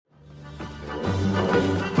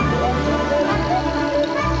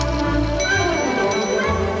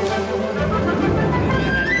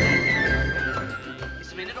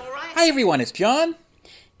Hi everyone, it's John.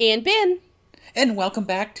 And Ben. And welcome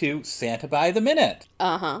back to Santa by the Minute.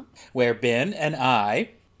 Uh-huh. Where Ben and I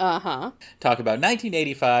talk about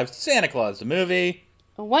 1985's Santa Claus the movie.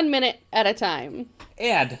 1 minute at a time.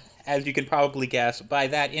 And, as you can probably guess by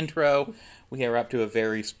that intro, we are up to a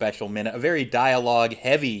very special minute, a very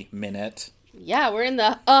dialogue-heavy minute. Yeah, we're in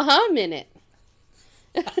the minute.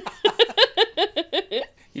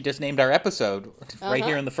 You just named our episode right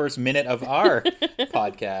here in the first minute of our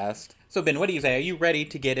podcast. So, Ben, what do you say? Are you ready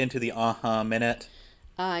to get into the minute?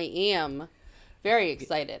 I am very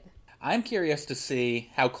excited. I'm curious to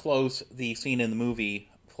see how close the scene in the movie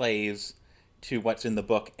plays to what's in the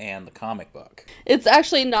book and the comic book. It's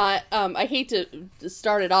actually not, I hate to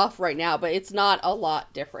start it off right now, but it's not a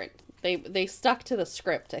lot different. They stuck to the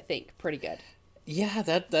script, I think, pretty good. Yeah,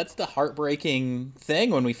 that's the heartbreaking thing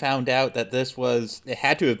when we found out that it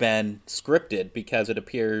had to have been scripted because it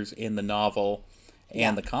appears in the novel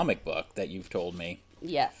and the comic book that you've told me.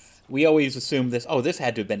 Yes. We always assume this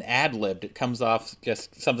had to have been ad-libbed. It comes off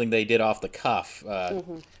just something they did off the cuff,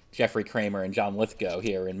 Jeffrey Kramer and John Lithgow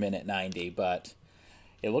here in minute 90, but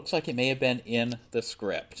it looks like it may have been in the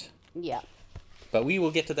script. Yeah. But we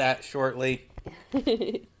will get to that shortly.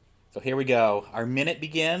 So here we go. Our minute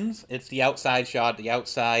begins. It's the outside shot, the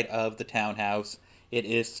outside of the townhouse. It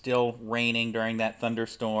is still raining during that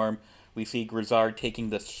thunderstorm. We see Grizzard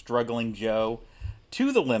taking the struggling Joe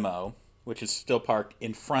to the limo, which is still parked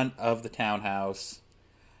in front of the townhouse.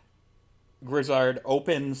 Grizzard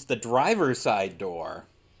opens the driver's side door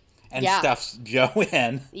and stuffs Joe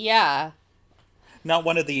in. Yeah. Not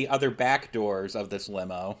one of the other back doors of this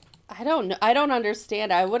limo. I don't know. I don't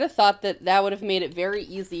understand. I would have thought that would have made it very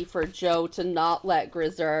easy for Joe to not let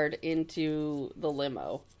Grizzard into the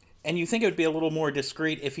limo. And you think it would be a little more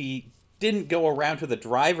discreet if he didn't go around to the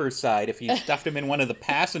driver's side, if he stuffed him in one of the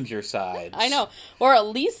passenger sides. I know. Or at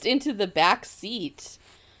least into the back seat,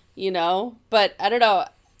 But I don't know.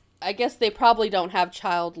 I guess they probably don't have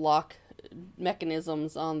child lock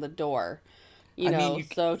mechanisms on the door,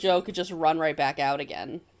 so Joe could just run right back out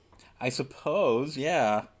again. I suppose,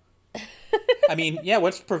 yeah. I mean, yeah,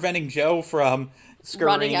 what's preventing Joe from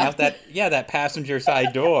scurrying out that passenger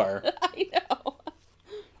side door? I know.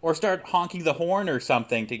 Or start honking the horn or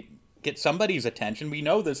something to get somebody's attention. We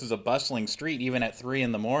know this is a bustling street even at 3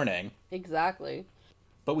 a.m. Exactly.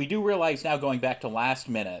 But we do realize now, going back to last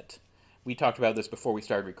minute, we talked about this before we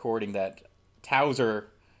started recording, that Towser,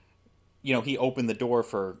 he opened the door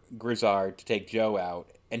for Grizzard to take Joe out,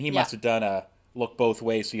 and he must have done a look both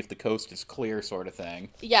ways, see if the coast is clear sort of thing.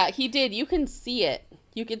 Yeah, he did. You can see it.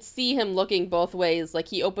 You could see him looking both ways. Like,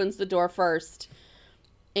 he opens the door first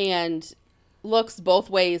and looks both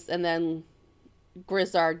ways, and then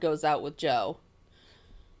Grizzard goes out with Joe.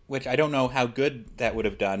 Which I don't know how good that would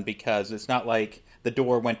have done, because it's not like the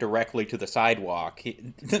door went directly to the sidewalk.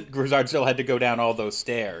 Grizzard still had to go down all those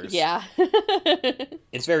stairs. Yeah.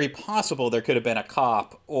 It's very possible there could have been a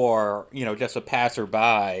cop or, just a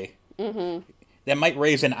passerby. Mm-hmm. That might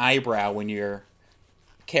raise an eyebrow when you're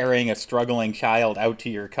carrying a struggling child out to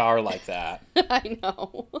your car like that. I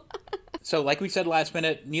know. So, like we said last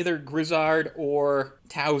minute, neither Grizzard or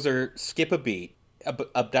Towser skip a beat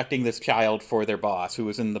abducting this child for their boss, who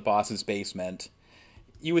was in the boss's basement.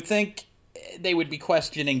 You would think they would be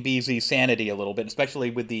questioning BZ's sanity a little bit, especially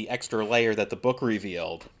with the extra layer that the book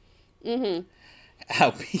revealed. Mm-hmm. How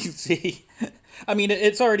BZ... I mean,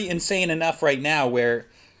 it's already insane enough right now where...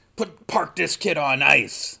 Park this kid on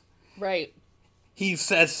ice. Right. He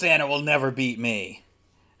says Santa will never beat me.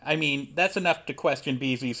 I mean, that's enough to question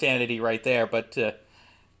BZ's sanity right there, but to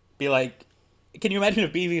be like... Can you imagine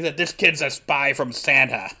if BZ said, this kid's a spy from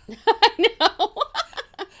Santa? I know.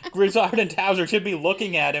 Grizzard and Towser should be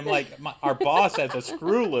looking at him like, our boss has a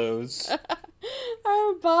screw loose.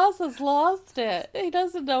 Our boss has lost it. He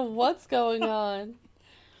doesn't know what's going on.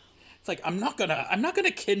 It's like, I'm not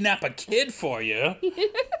gonna kidnap a kid for you.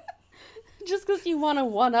 Just because you want to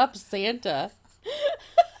one-up Santa.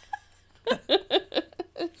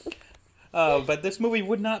 But this movie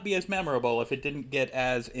would not be as memorable if it didn't get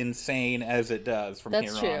as insane as it does from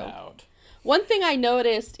here on out. One thing I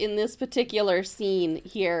noticed in this particular scene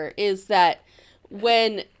here is that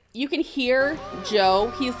when you can hear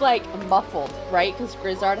Joe, he's like muffled, right? Because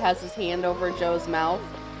Grizzard has his hand over Joe's mouth.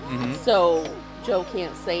 Mm-hmm. So Joe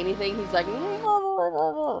can't say anything. He's like...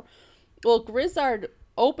 Well, Grizzard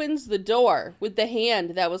opens the door with the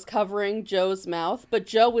hand that was covering Joe's mouth, but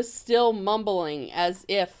Joe was still mumbling as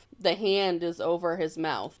if the hand is over his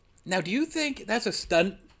mouth. Now, do you think that's a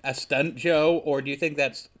stunt Joe, or do you think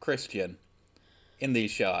that's Christian in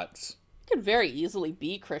these shots? Could very easily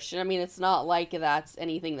be Christian. I mean, it's not like that's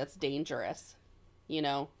anything that's dangerous,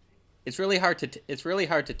 It's really hard to it's really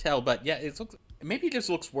hard to tell, but yeah, maybe it just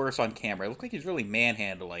looks worse on camera. It looks like he's really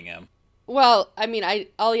manhandling him. Well, I mean,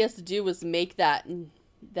 all he has to do was make that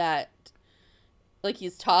like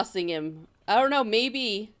he's tossing him. I don't know,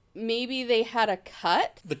 maybe they had a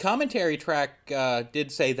cut. The commentary track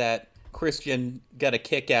did say that Christian got a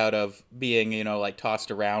kick out of being, like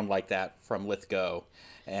tossed around like that from Lithgow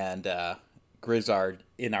and Grizzard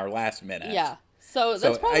in our last minute. Yeah. So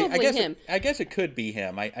that's probably him. I guess it could be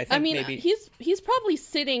him. I think maybe he's probably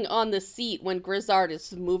sitting on the seat when Grizzard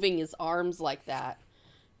is moving his arms like that.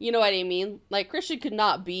 You know what I mean? Like, Christian could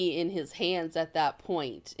not be in his hands at that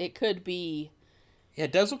point. It could be... Yeah,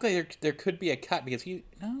 it does look like there could be a cut because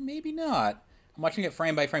no, maybe not. I'm watching it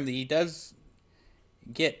frame by frame. That he does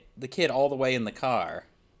get the kid all the way in the car.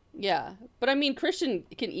 Yeah, but I mean, Christian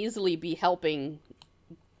can easily be helping.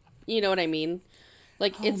 You know what I mean?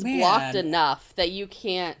 Like, it's blocked enough that you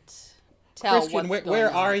can't tell Christian, what's going on.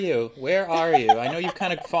 Where are you? Where are you? I know you've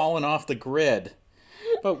kind of fallen off the grid.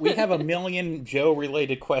 But we have a million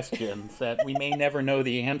Joe-related questions that we may never know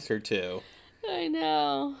the answer to. I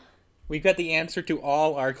know. We've got the answer to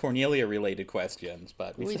all our Cornelia-related questions,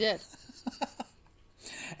 but... We did.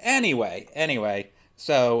 Anyway,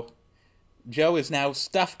 so Joe is now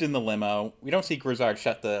stuffed in the limo. We don't see Grizzard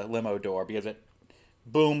shut the limo door because it,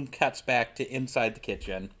 boom, cuts back to inside the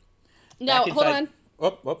kitchen. Now, hold on.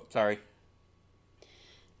 Oh, sorry.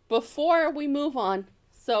 Before we move on,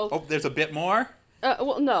 so... Oh, there's a bit more?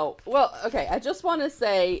 No. Well, okay, I just want to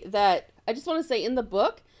say in the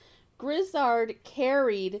book, Grizzard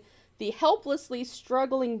carried the helplessly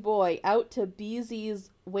struggling boy out to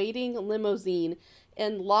Beezy's waiting limousine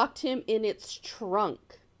and locked him in its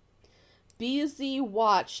trunk. Beezy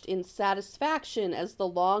watched in satisfaction as the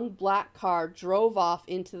long black car drove off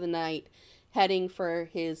into the night, heading for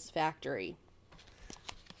his factory.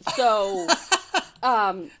 So,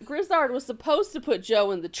 Grizzard was supposed to put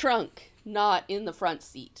Joe in the trunk, not in the front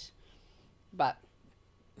seat. But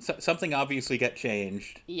something obviously got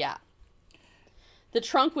changed. Yeah. The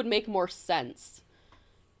trunk would make more sense.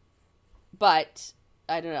 But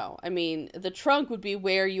I don't know. I mean, the trunk would be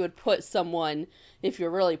where you would put someone if you're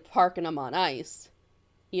really parking them on ice.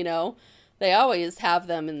 You know? They always have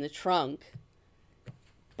them in the trunk.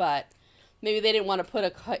 But maybe they didn't want to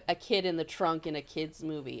put a kid in the trunk in a kid's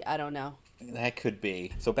movie. I don't know. That could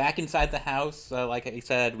be. So back inside the house, like I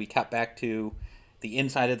said, we cut back to the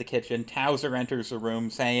inside of the kitchen. Towser enters the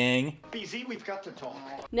room saying, BZ, we've got to talk.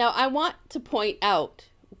 Now, I want to point out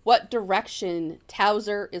what direction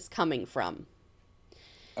Towser is coming from.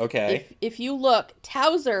 Okay. If you look,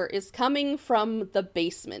 Towser is coming from the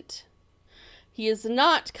basement. He is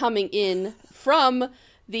not coming in from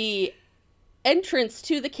the entrance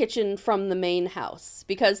to the kitchen from the main house.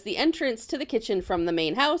 Because the entrance to the kitchen from the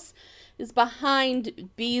main house is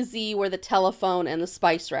behind BZ where the telephone and the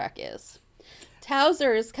spice rack is.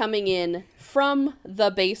 Towser is coming in from the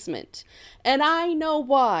basement. And I know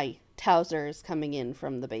why Towser is coming in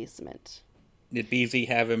from the basement. Did BZ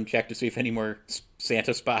have him check to see if any more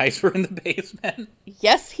Santa spies were in the basement?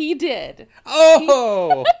 Yes, he did.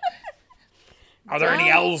 Oh! Are there any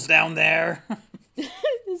elves down there?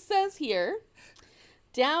 It says here,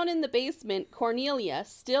 down in the basement, Cornelia,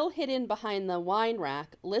 still hidden behind the wine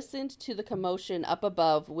rack, listened to the commotion up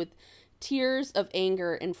above with tears of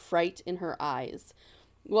anger and fright in her eyes.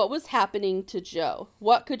 What was happening to Joe?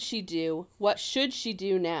 What could she do? What should she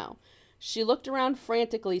do now? She looked around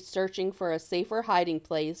frantically, searching for a safer hiding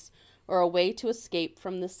place or a way to escape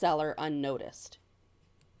from the cellar unnoticed.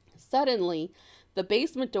 Suddenly, the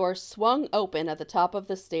basement door swung open at the top of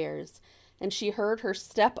the stairs, and she heard her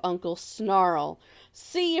step-uncle snarl,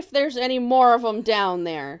 "See if there's any more of 'em down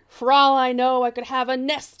there. For all I know, I could have a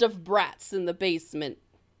nest of brats in the basement."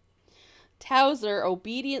 Towser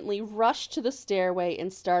obediently rushed to the stairway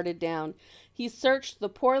and started down. He searched the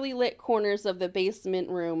poorly lit corners of the basement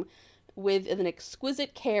room with an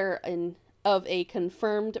exquisite care of a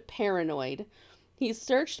confirmed paranoid. He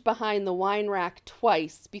searched behind the wine rack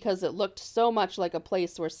twice because it looked so much like a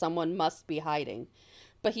place where someone must be hiding.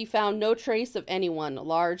 But he found no trace of anyone,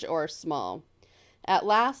 large or small. At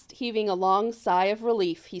last, heaving a long sigh of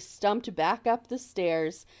relief, he stumped back up the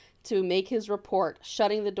stairs to make his report,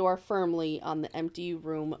 shutting the door firmly on the empty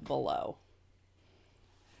room below.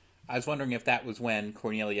 I was wondering if that was when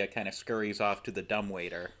Cornelia kind of scurries off to the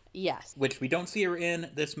dumbwaiter. Yes. Which we don't see her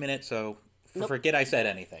in this minute, so forget I said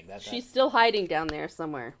anything. She's still hiding down there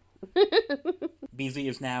somewhere. BZ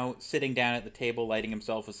is now sitting down at the table, lighting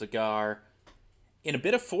himself a cigar. In a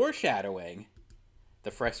bit of foreshadowing,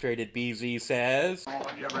 the frustrated BZ says, Oh,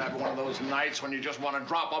 you ever have one of those nights when you just want to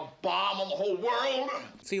drop a bomb on the whole world?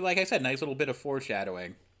 See, like I said, nice little bit of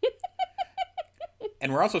foreshadowing.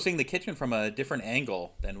 And we're also seeing the kitchen from a different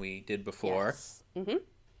angle than we did before. Yes. Mm-hmm.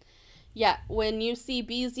 Yeah, when you see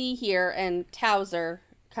BZ here and Towser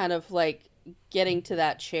kind of like getting to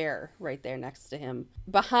that chair right there next to him.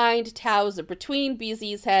 Behind Towser, between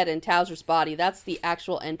BZ's head and Towser's body, that's the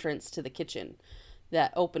actual entrance to the kitchen.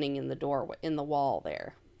 That opening in the door, in the wall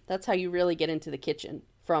there. That's how you really get into the kitchen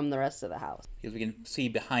from the rest of the house. As we can see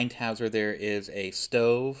behind Towser, there is a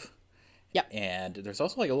stove. Yep. And there's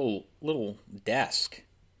also like a little desk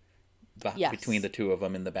between the two of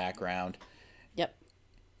them in the background. Yep.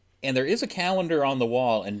 And there is a calendar on the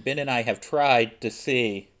wall, and Ben and I have tried to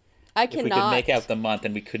see if we could make out the month,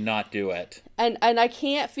 and we could not do it. And I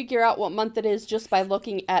can't figure out what month it is just by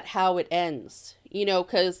looking at how it ends. You know,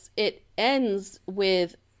 because it ends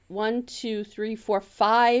with 1, 2, 3, 4,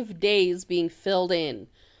 5 days being filled in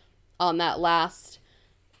on that last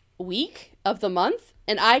week of the month,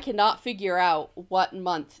 and I cannot figure out what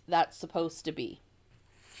month that's supposed to be.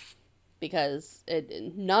 Because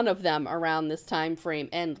none of them around this time frame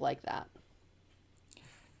end like that.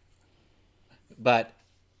 But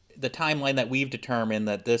the timeline that we've determined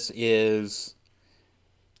that this is...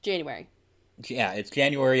 January. Yeah, it's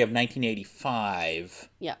January of 1985.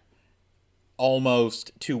 Yeah.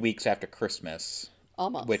 Almost 2 weeks after Christmas.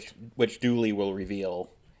 Almost. Which Dooley will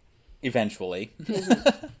reveal eventually.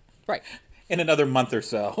 Mm-hmm. Right. In another month or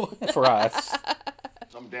so for us.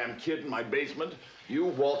 Some damn kid in my basement. You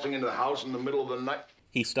waltzing into the house in the middle of the night.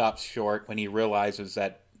 He stops short when he realizes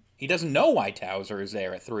that he doesn't know why Towser is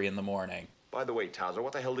there at 3 in the morning. By the way, Towser,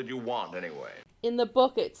 what the hell did you want anyway? In the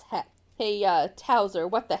book, it's heck. Hey, Towser,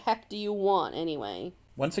 what the heck do you want anyway?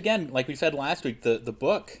 Once again, like we said last week, the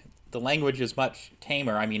book, the language is much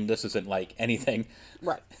tamer. I mean, this isn't like anything.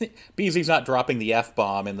 Right. Beezy's not dropping the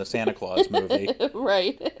F-bomb in the Santa Claus movie.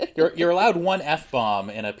 Right. You're allowed one F-bomb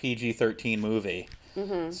in a PG-13 movie.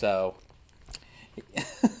 Mm-hmm. So...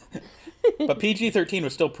 But PG-13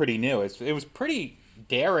 was still pretty new. It was pretty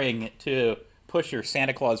daring to push your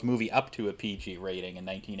Santa Claus movie up to a PG rating in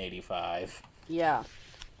 1985. Yeah.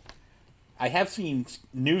 I have seen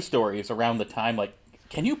news stories around the time, like,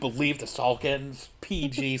 can you believe the Salkins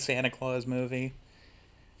PG Santa Claus movie?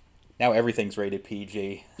 Now everything's rated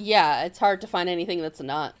PG. Yeah, it's hard to find anything that's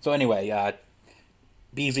not. So anyway,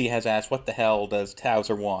 BZ has asked, what the hell does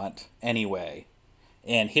Towser want anyway?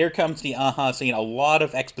 And here comes the scene. A lot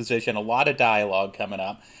of exposition, a lot of dialogue coming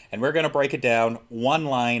up. And we're going to break it down one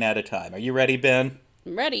line at a time. Are you ready, Ben?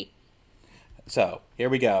 I'm ready. So, here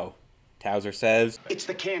we go. Towser says... It's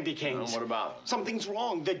the candy canes. What about them? Something's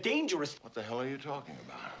wrong. They're dangerous. What the hell are you talking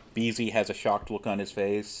about? BZ has a shocked look on his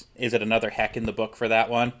face. Is it another heck in the book for that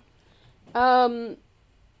one?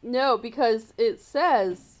 No, because it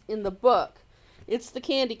says in the book, it's the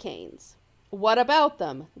candy canes. What about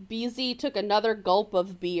them? BZ took another gulp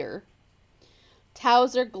of beer.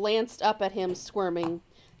 Towser glanced up at him, squirming.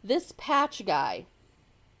 This Patch guy.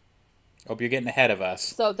 Hope you're getting ahead of us.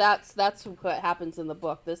 So that's what happens in the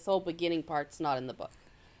book. This whole beginning part's not in the book.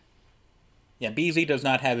 Yeah, BZ does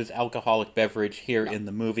not have his alcoholic beverage here in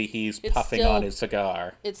the movie. He's puffing on his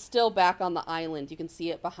cigar. It's still back on the island. You can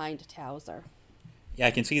see it behind Towser. Yeah,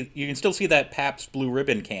 you can still see that Pabst Blue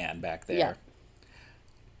Ribbon can back there. Yeah.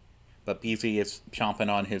 But BZ is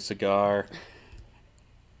chomping on his cigar.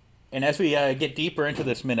 And as we get deeper into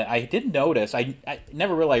this minute, I did notice, I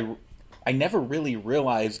never really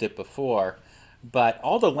realized it before, but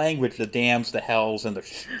all the language, the dams, the hells, and the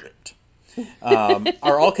shit,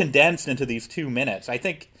 are all condensed into these 2 minutes. I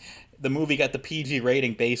think the movie got the PG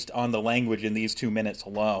rating based on the language in these 2 minutes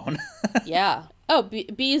alone. Yeah. Oh,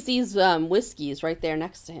 BZ's whiskey is right there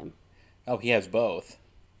next to him. Oh, he has both.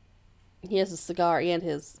 He has a cigar and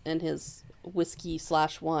his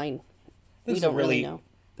whiskey/wine. This is don't really know.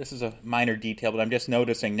 This is a minor detail, but I'm just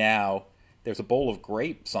noticing now there's a bowl of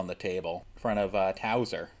grapes on the table in front of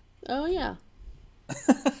Towser. Oh yeah.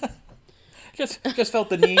 Just felt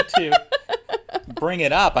the need to bring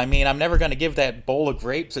it up. I mean, I'm never going to give that bowl of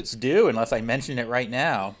grapes its due unless I mention it right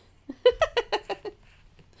now.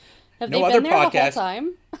 Have they been there the whole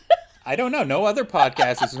time? I don't know. No other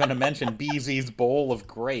podcast is going to mention BZ's bowl of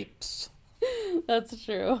grapes. That's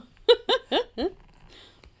true.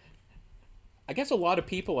 I guess a lot of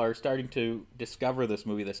people are starting to discover this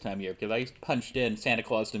movie this time of year, because I punched in Santa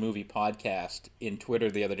Claus the Movie podcast in Twitter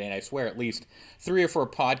the other day, and I swear at least 3 or 4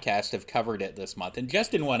 podcasts have covered it this month, and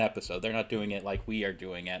just in one episode. They're not doing it like we are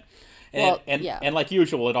doing it. And like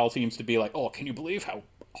usual, it all seems to be like, oh, can you believe how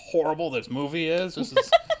horrible this movie is? This is...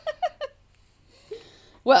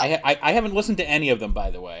 Well, I haven't listened to any of them,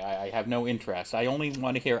 by the way. I have no interest. I only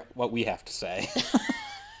want to hear what we have to say.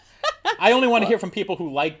 I only want to hear from people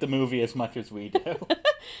who like the movie as much as we do.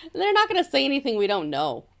 They're not going to say anything we don't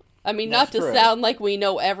know. I mean, That's not to true. sound like we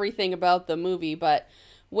know everything about the movie, but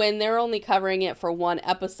when they're only covering it for one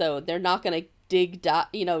episode, they're not going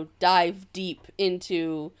to dive deep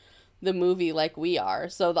into the movie like we are.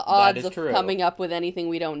 So the odds is of true. coming up with anything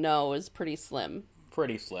we don't know is pretty slim.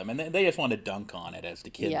 Pretty slim, and they just want to dunk on it, as the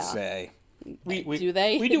kids Yeah. say. We Do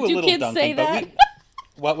they? We do a Do little kids dunking, say but that?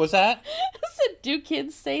 what was that? Do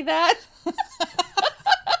kids say that?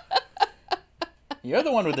 You're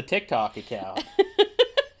the one with the TikTok account.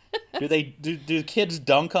 Do kids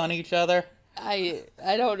dunk on each other? I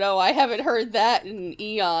don't know. I haven't heard that in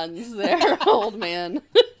eons there, old man.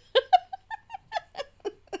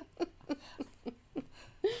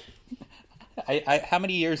 How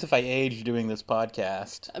many years have I aged doing this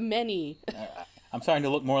podcast? Many. I'm starting to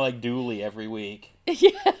look more like Dooley every week.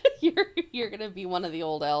 Yeah, you're gonna be one of the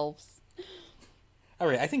old elves. All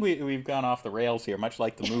right, I think we've gone off the rails here, much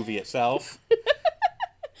like the movie itself.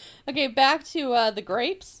 Okay, back to the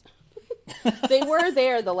grapes. They were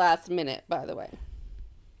there the last minute, by the way.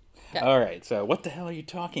 Okay. All right, so what the hell are you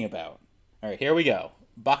talking about? All right, here we go.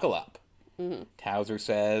 Buckle up. Mm-hmm. Towser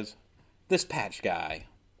says, "This Patch guy."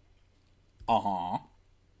 Uh-huh.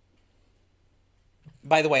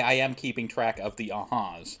 By the way, I am keeping track of the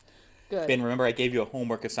uh-huhs. Good. Ben, remember I gave you a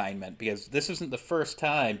homework assignment because this isn't the first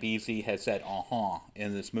time BZ has said uh-huh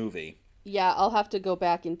in this movie. Yeah, I'll have to go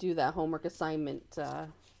back and do that homework assignment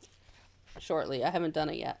shortly. I haven't done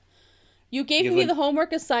it yet. You gave Because me when- the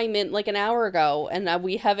homework assignment like an hour ago, and I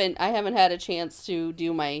haven't had a chance to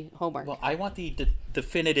do my homework. Well, I want the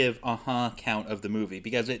definitive uh-huh count of the movie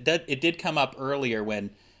because it did come up earlier when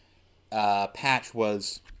Patch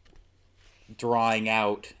was drawing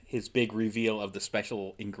out his big reveal of the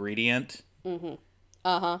special ingredient. Mm-hmm.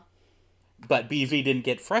 Uh-huh. But BZ didn't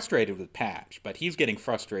get frustrated with Patch, but he's getting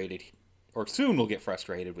frustrated, or soon will get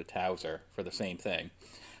frustrated with Towser for the same thing.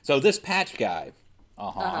 So this Patch guy,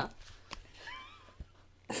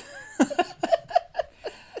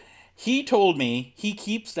 he told me he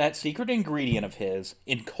keeps that secret ingredient of his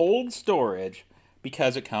in cold storage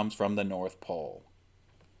because it comes from the North Pole.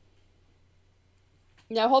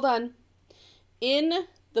 Now, hold on. In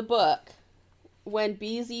the book, when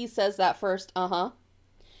BZ says that first,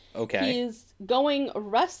 Okay. he's going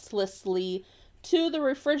restlessly to the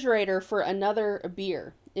refrigerator for another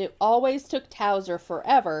beer. It always took Towser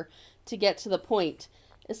forever to get to the point,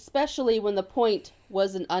 especially when the point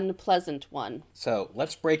was an unpleasant one. So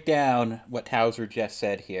let's break down what Towser just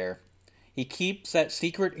said here. He keeps that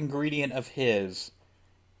secret ingredient of his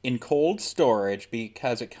in cold storage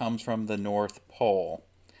because it comes from the North Pole.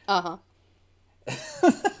 Uh-huh.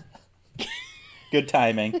 Good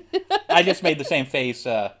timing. I just made the same face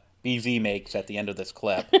BZ makes at the end of this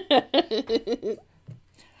clip.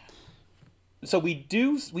 So we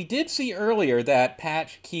did see earlier that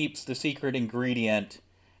Patch keeps the secret ingredient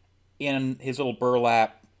in his little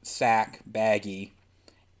burlap sack baggie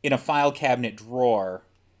in a file cabinet drawer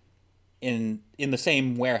in the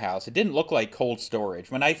same warehouse. It didn't look like cold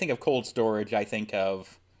storage. When I think of cold storage, I think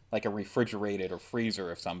of like a refrigerated or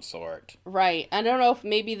freezer of some sort. Right. I don't know if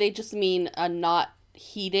maybe they just mean a not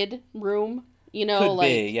heated room. You know, Could like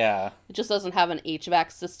be, yeah. it just doesn't have an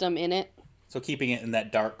HVAC system in it. So keeping it in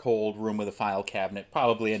that dark, cold room with a file cabinet,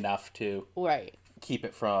 probably enough to Right. keep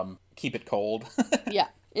it cold. Yeah.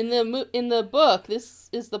 In the book, this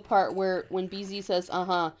is the part where when BZ says,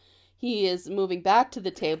 he is moving back to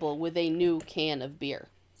the table with a new can of beer.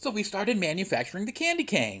 So we started manufacturing the candy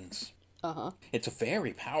canes. Uh-huh. It's a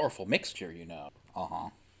very powerful mixture, you know. Uh-huh.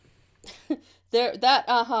 That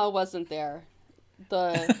wasn't there.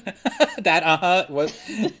 The That was...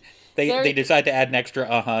 There- They decided to add an extra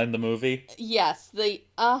in the movie. yes, the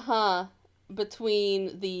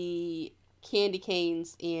between the candy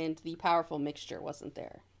canes and the powerful mixture wasn't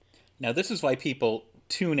there. Now, this is why people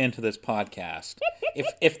tune into this podcast.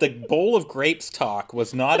 If the bowl of grapes talk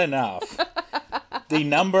was not enough, the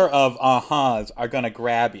number of ahas are going to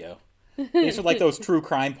grab you. These are like those true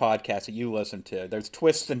crime podcasts that you listen to. There's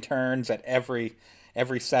twists and turns at every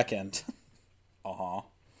second.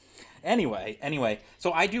 Anyway,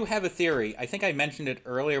 so I do have a theory. I think I mentioned it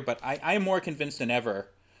earlier, but I am more convinced than ever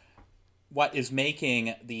what is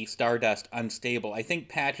making the Stardust unstable. I think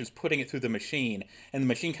Patch is putting it through the machine, and the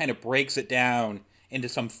machine kind of breaks it down into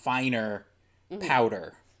some finer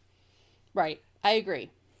powder. Right. I agree.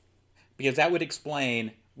 Because that would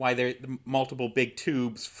explain why there are multiple big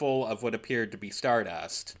tubes full of what appeared to be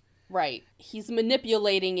Stardust. Right. He's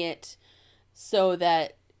manipulating it so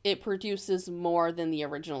that it produces more than the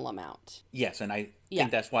original amount. Yes, and I Yeah.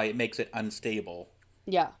 think that's why it makes it unstable.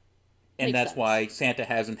 Yeah. And Makes that's sense. why Santa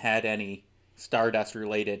hasn't had any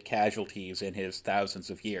Stardust-related casualties in his thousands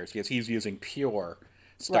of years, because he's using pure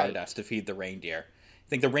Stardust to feed the reindeer. I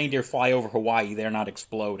think the reindeer fly over Hawaii, they're not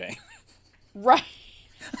exploding. Right.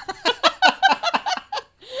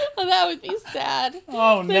 Well, that would be sad.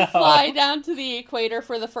 Oh, They no. fly down to the equator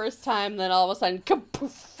for the first time, then all of a sudden,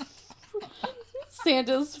 kapoof,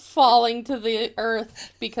 Santa's falling to the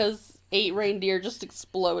earth because 8 reindeer just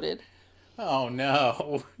exploded. Oh,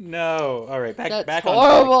 no. No. All right, That's back on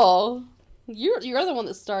track. horrible. You're the one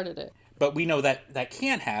that started it. But we know that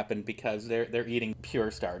can't happen because they're eating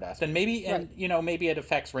pure Stardust. And maybe maybe it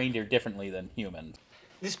affects reindeer differently than humans.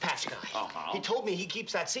 This Patch guy. He told me he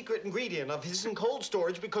keeps that secret ingredient of his in cold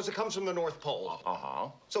storage because it comes from the North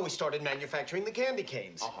Pole. So we started manufacturing the candy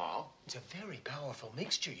canes. It's a very powerful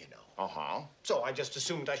mixture, you know. So I just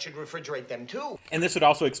assumed I should refrigerate them too. And this would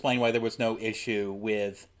also explain why there was no issue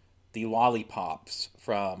with the lollipops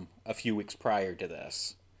from a few weeks prior to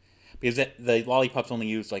this. Because the lollipops only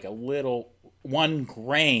used like 1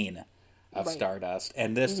 grain of Stardust,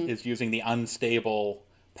 and this is using the unstable,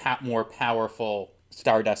 more powerful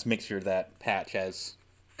Stardust mixture that Patch has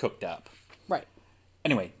cooked up. Right.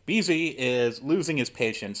 Anyway, BZ is losing his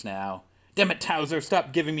patience now. Damn it, Towser,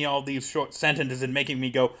 stop giving me all these short sentences and making me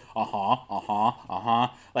go,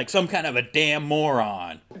 like some kind of a damn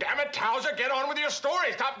moron. Damn it, Towser, get on with your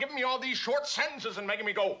story. Stop giving me all these short sentences and making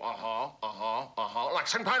me go, like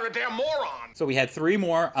some kind of a damn moron. So we had 3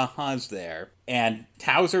 more uh-huhs there, and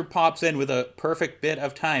Towser pops in with a perfect bit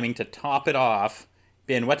of timing to top it off.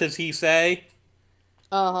 Ben, what does he say?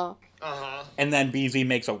 And then BZ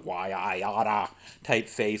makes a why I oughta type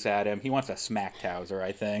face at him. He wants to smack Towser,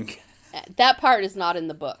 I think. That part is not in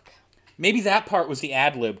the book. Maybe that part was the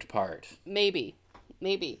ad-libbed part. Maybe.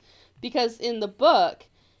 Because in the book,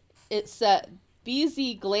 it said,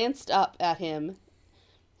 BZ glanced up at him,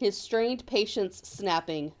 his strained patience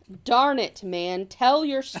snapping. Darn it, man, tell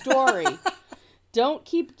your story. Don't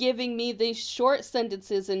keep giving me these short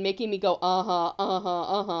sentences and making me go,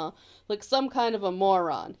 like some kind of a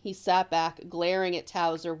moron. He sat back, glaring at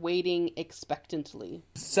Towser, waiting expectantly.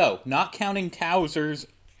 So, not counting Towser's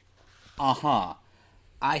I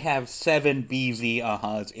have 7 BZ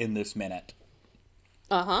uh-huhs in this minute.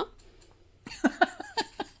 And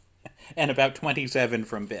about 27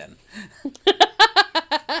 from Ben.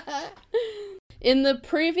 In the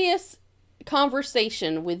previous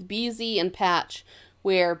conversation with BZ and Patch,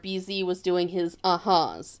 where BZ was doing his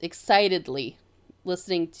uh-huhs, excitedly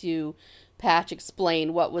listening to Patch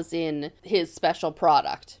explain what was in his special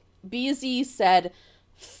product, BZ said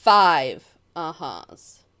 5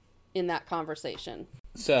 uh-huhs in that conversation.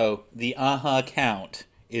 So, the uh-huh count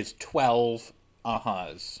is 12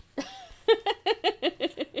 uh-huhs.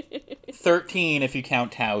 13 if you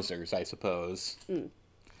count Towser's, I suppose.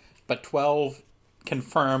 But 12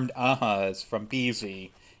 confirmed uh-huhs from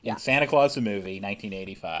BZ in Santa Claus the Movie,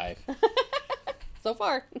 1985. So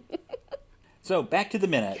far. So, back to the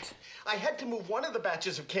minute. I had to move one of the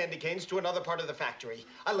batches of candy canes to another part of the factory.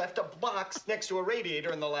 I left a box next to a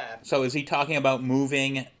radiator in the lab. So, is he talking about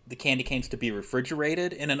moving the candy canes to be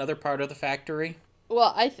refrigerated in another part of the factory?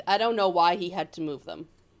 Well, I don't know why he had to move them.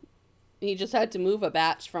 He just had to move a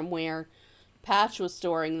batch from where Patch was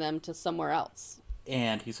storing them to somewhere else.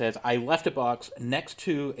 And he says, I left a box next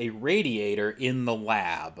to a radiator in the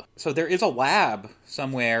lab. So there is a lab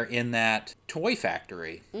somewhere in that toy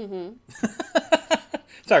factory.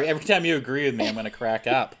 Sorry, every time you agree with me, I'm going to crack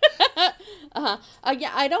up. Yeah,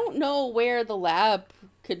 I don't know where the lab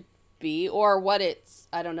could be or what it's...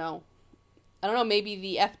 I don't know. Maybe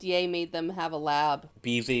the FDA made them have a lab.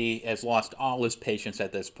 BZ has lost all his patience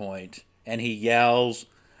at this point, and he yells,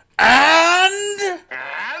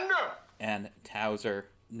 And Towser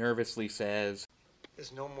nervously says,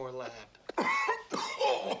 There's no more lab.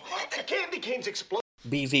 The candy canes explode.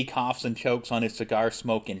 BZ coughs and chokes on his cigar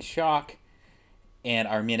smoke in shock, and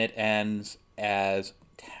our minute ends as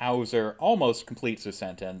Towser almost completes the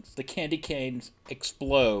sentence. The candy canes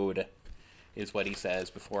explode, is what he says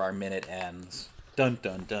before our minute ends. Dun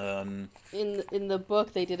dun dun. In the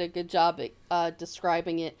book, they did a good job at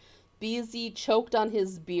describing it. BZ choked on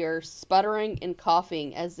his beer, sputtering and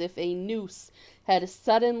coughing as if a noose had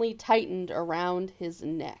suddenly tightened around his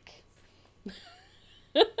neck.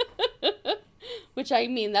 Which, I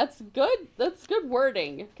mean, that's good. That's good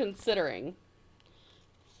wording, considering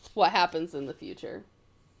what happens in the future.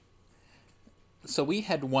 So we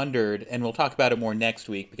had wondered, and we'll talk about it more next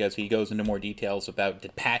week because he goes into more details about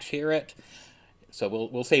did Patch hear it? So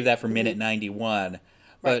we'll save that for minute 91.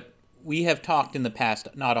 But we have talked in the past,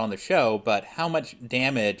 not on the show, but how much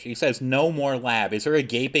damage, he says no more lab. Is there a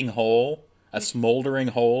gaping hole? A smoldering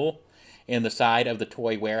hole? in the side of the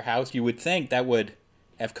toy warehouse, you would think that would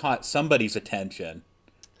have caught somebody's attention.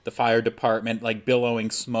 The fire department, like, billowing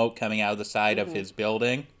smoke coming out of the side of his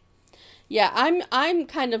building. Yeah, I'm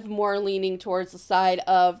kind of more leaning towards the side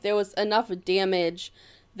of there was enough damage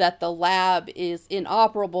that the lab is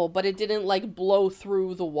inoperable, but it didn't, like, blow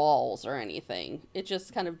through the walls or anything. It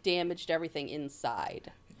just kind of damaged everything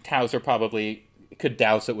inside. Towser probably could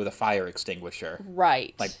douse it with a fire extinguisher.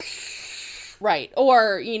 Right. Like, right.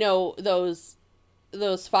 Or, you know, those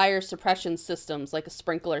fire suppression systems, like a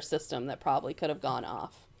sprinkler system that probably could have gone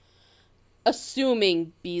off.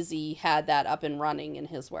 Assuming BZ had that up and running in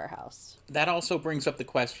his warehouse. that also brings up the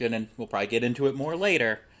question, and we'll probably get into it more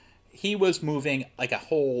later. He was moving like a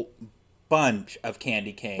whole bunch of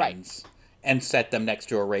candy canes and set them next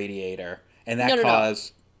to a radiator. And that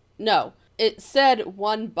caused... No, it said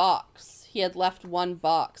one box. He had left one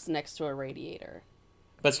box next to a radiator.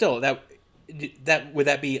 But still, that would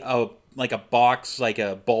that be a box, like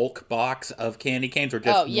a bulk box of candy canes, or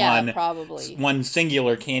just probably one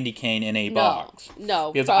singular candy cane in a box?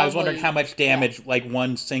 No, because I was wondering how much damage like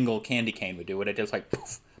one single candy cane would do. Would it just like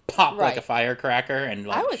poof, pop like a firecracker and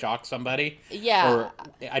shock somebody? Yeah. Or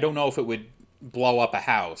I don't know if it would blow up a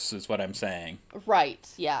house, is what I'm saying. Right.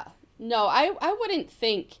 Yeah. No, I wouldn't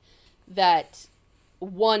think that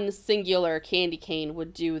one singular candy cane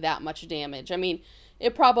would do that much damage. I mean,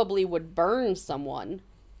 it probably would burn someone,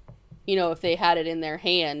 you know, if they had it in their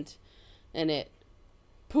hand and it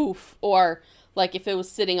poof, or like if it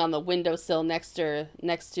was sitting on the windowsill next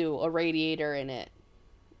to a radiator and it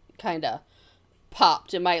kind of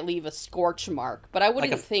popped, it might leave a scorch mark. But I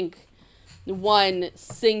wouldn't think one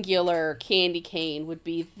singular candy cane would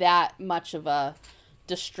be that much of a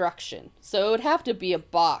destruction. So it would have to be a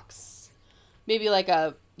box, maybe like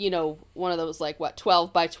a, you know, one of those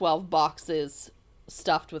 12 by 12 boxes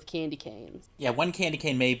stuffed with candy canes. Yeah, one candy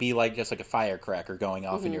cane may be like just like a firecracker going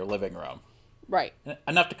off in your living room. Right.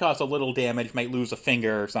 Enough to cause a little damage, might lose a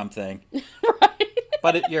finger or something. Right.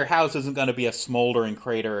 But your house isn't going to be a smoldering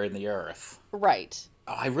crater in the earth. Right.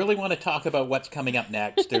 I really want to talk about what's coming up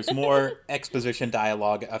next. There's more exposition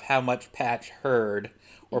dialogue of how much Patch heard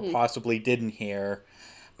or possibly didn't hear.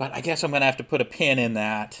 But I guess I'm going to have to put a pin in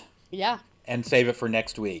that. Yeah. And save it for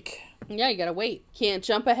next week. Yeah, you gotta wait. Can't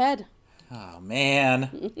jump ahead. Oh,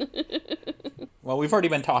 man. Well, we've already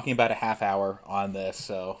been talking about a half hour on this,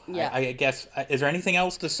 so yeah. I guess, is there anything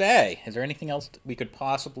else to say? Is there anything else we could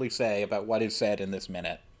possibly say about what is said in this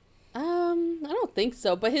minute? I don't think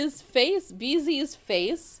so, but his face, BZ's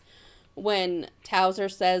face, when Towser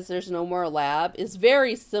says there's no more lab, is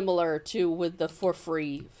very similar to with the for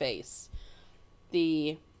free face.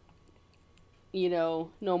 The, you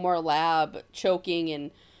know, no more lab, choking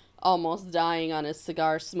and almost dying on his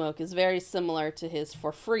cigar smoke is very similar to his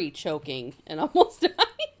for free choking and almost dying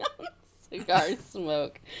on cigar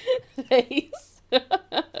smoke face.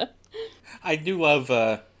 I do love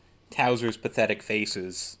Towser's pathetic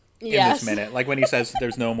faces in this minute. Like when he says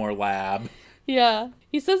there's no more lab. Yeah.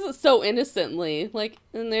 He says it so innocently. Like,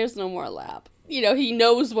 and there's no more lab. You know, he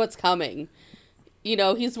knows what's coming. You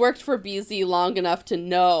know, he's worked for BZ long enough to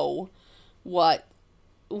know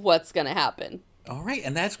what's going to happen. All right,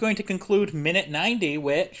 and that's going to conclude Minute 90,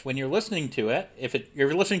 which, when you're listening to it,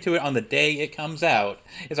 you're listening to it on the day it comes out,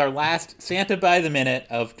 is our last Santa by the Minute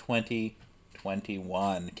of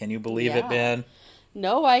 2021. Can you believe it, Ben?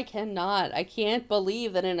 No, I cannot. I can't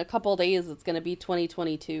believe that in a couple days it's going to be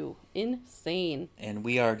 2022. Insane. And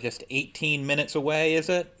we are just 18 minutes away, is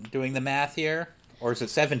it? Doing the math here? Or is it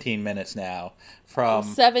 17 minutes now from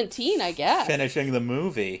 17, I guess. Finishing the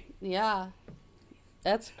movie. Yeah.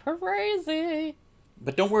 That's crazy.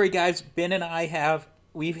 But don't worry, guys. Ben and I have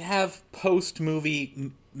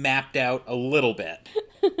post-movie mapped out a little bit.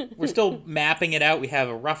 We're still mapping it out. We have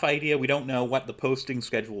a rough idea. We don't know what the posting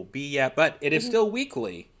schedule will be yet, but it is still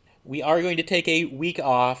weekly. We are going to take a week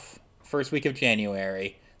off, first week of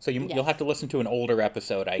January. So you'll have to listen to an older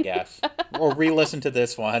episode, I guess. Or re-listen to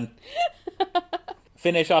this one.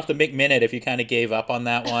 Finish off the McMinute if you kind of gave up on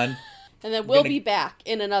that one. And then we'll be back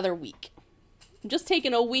in another week. I'm just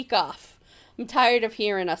taking a week off. I'm tired of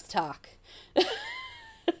hearing us talk.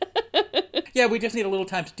 Yeah, we just need a little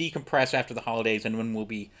time to decompress after the holidays, and when we'll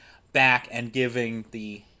be back and giving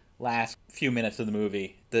the last few minutes of the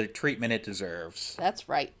movie the treatment it deserves. That's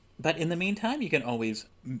right. But in the meantime, you can always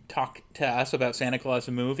talk to us about Santa Claus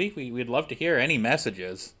the movie. We'd love to hear any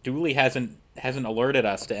messages. Dooley hasn't alerted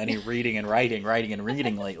us to any reading and writing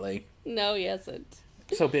lately. No, he hasn't.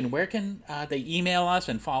 So, Ben, where can they email us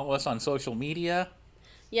and follow us on social media?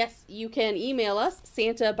 Yes, you can email us,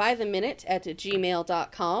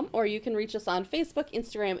 santabytheminute@gmail.com, or you can reach us on Facebook,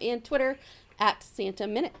 Instagram, and Twitter at Santa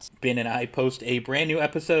Minute. Ben and I post a brand new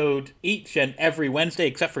episode each and every Wednesday,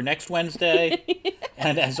 except for next Wednesday.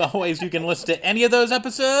 And as always, you can listen to any of those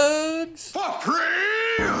episodes For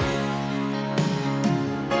free!